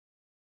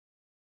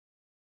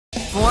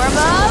form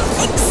of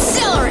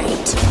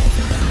Accelerate!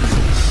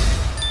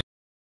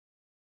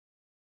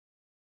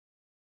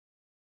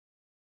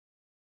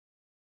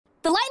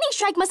 The lightning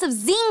strike must have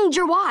zinged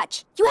your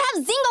watch. You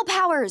have Xingo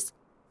powers!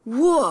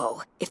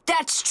 Whoa, if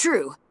that's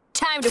true,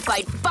 time to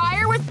fight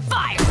fire with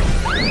fire!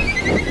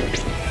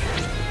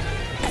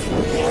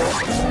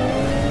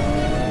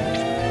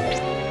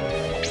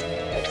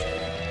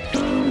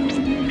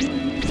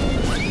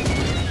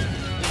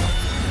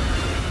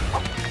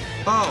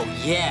 Oh,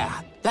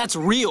 yeah. That's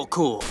real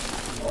cool.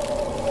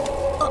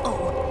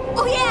 Uh-oh.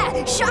 Oh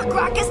yeah! Shock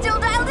Rock is still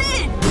dialed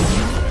in!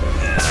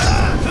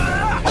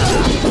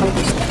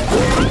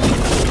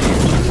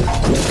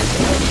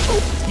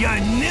 Your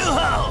new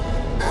home!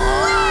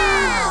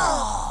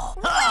 Wow!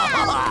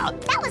 Wow!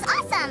 That was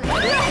awesome!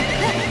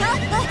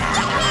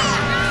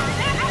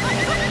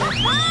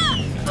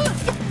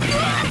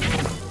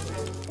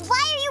 Why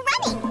are you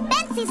running?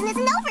 Bend season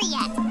isn't over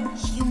yet.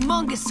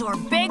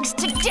 Humungousaur begs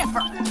to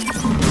differ.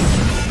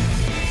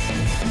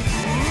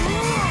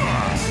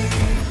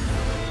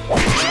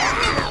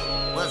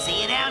 We'll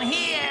see you down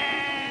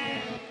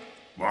here!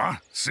 What?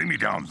 See me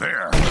down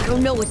there. I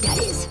don't know what that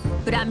is,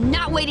 but I'm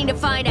not waiting to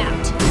find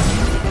out.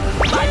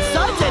 My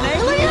son's an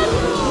alien?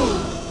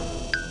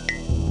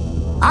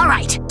 All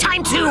right,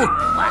 time to...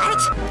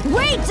 What?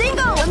 Wait,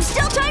 Xingo! I'm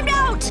still timed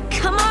out!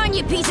 Come on,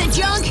 you piece of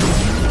junk!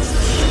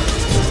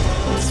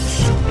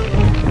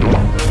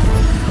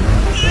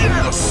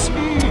 Yes!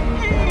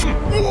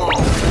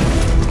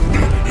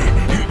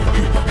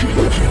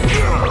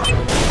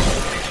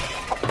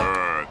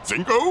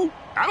 Xingo?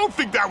 I don't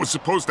think that was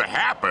supposed to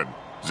happen.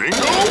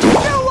 Xingo?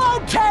 You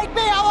won't take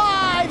me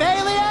alive,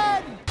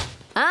 alien!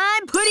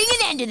 I'm putting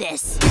an end to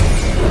this.